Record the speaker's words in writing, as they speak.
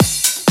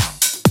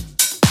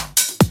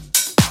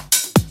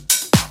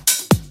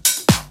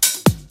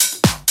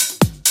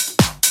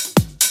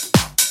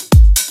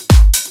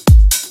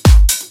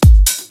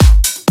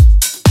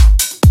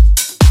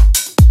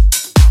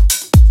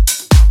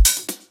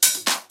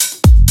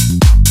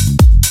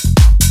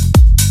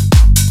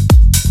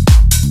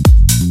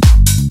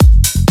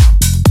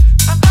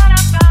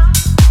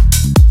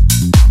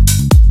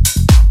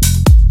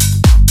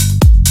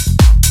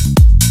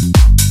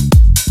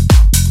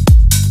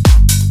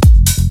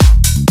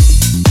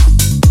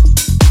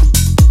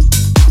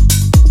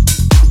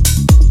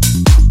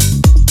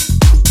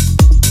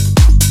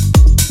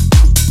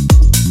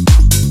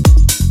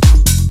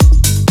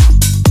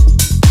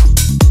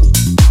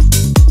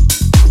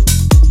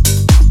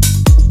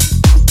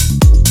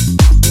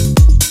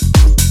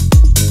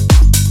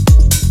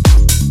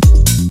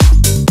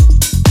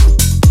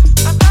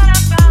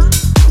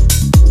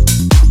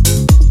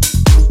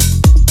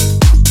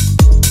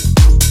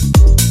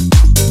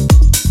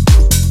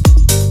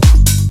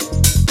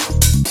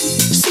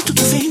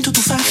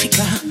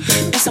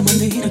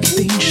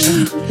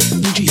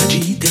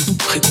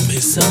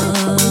recomeçar.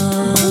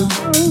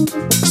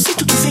 Se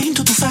tudo vem,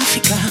 tudo vai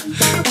ficar.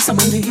 Essa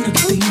maneira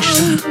que tem de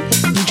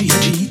estar no dia a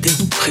dia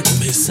eterno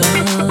recomeçar.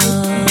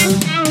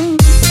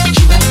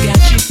 Devagar,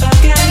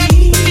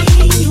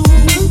 devagarinho,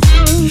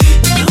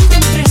 não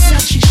tem pressa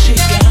de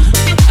chegar,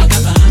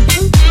 acabar.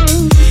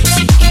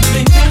 Fique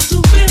bem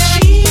perto,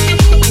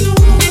 pertinho.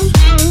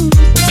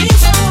 Vem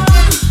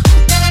falar,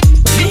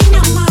 vem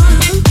amar.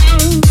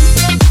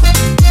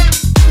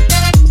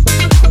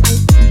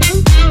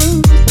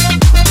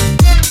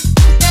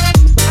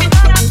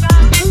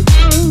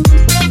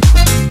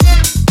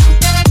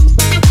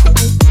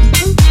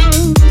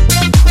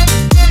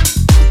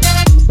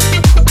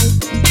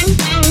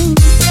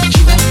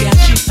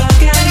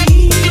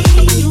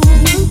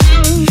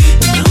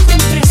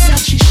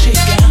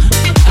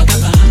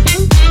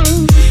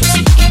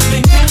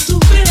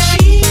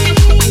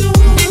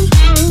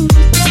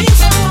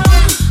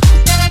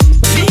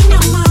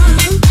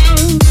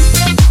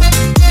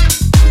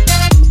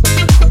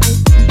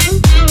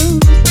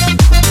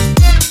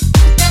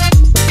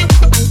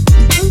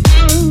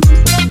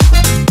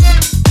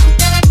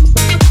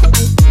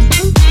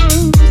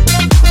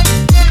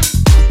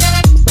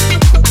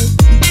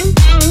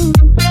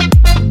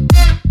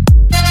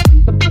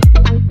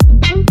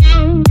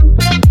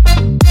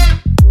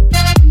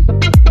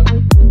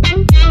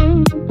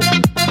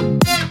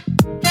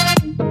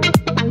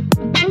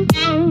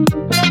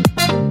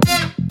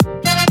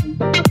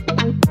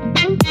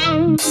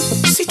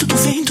 Se tudo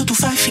vem, tudo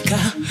vai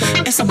ficar.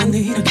 Essa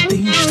maneira que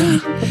tem de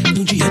estar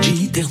no dia a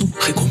dia eterno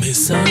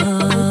recomeçar.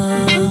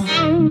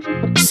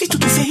 Se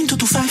tudo vem,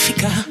 tudo vai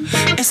ficar.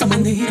 Essa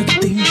maneira que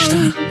tem de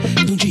estar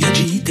no dia a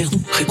dia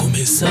eterno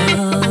recomeçar.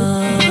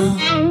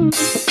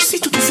 Se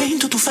tudo vem,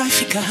 tudo vai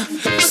ficar.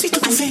 Se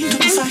tudo vem,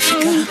 tudo vai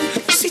ficar.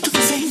 Se tudo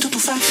vem, tudo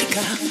vai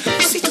ficar.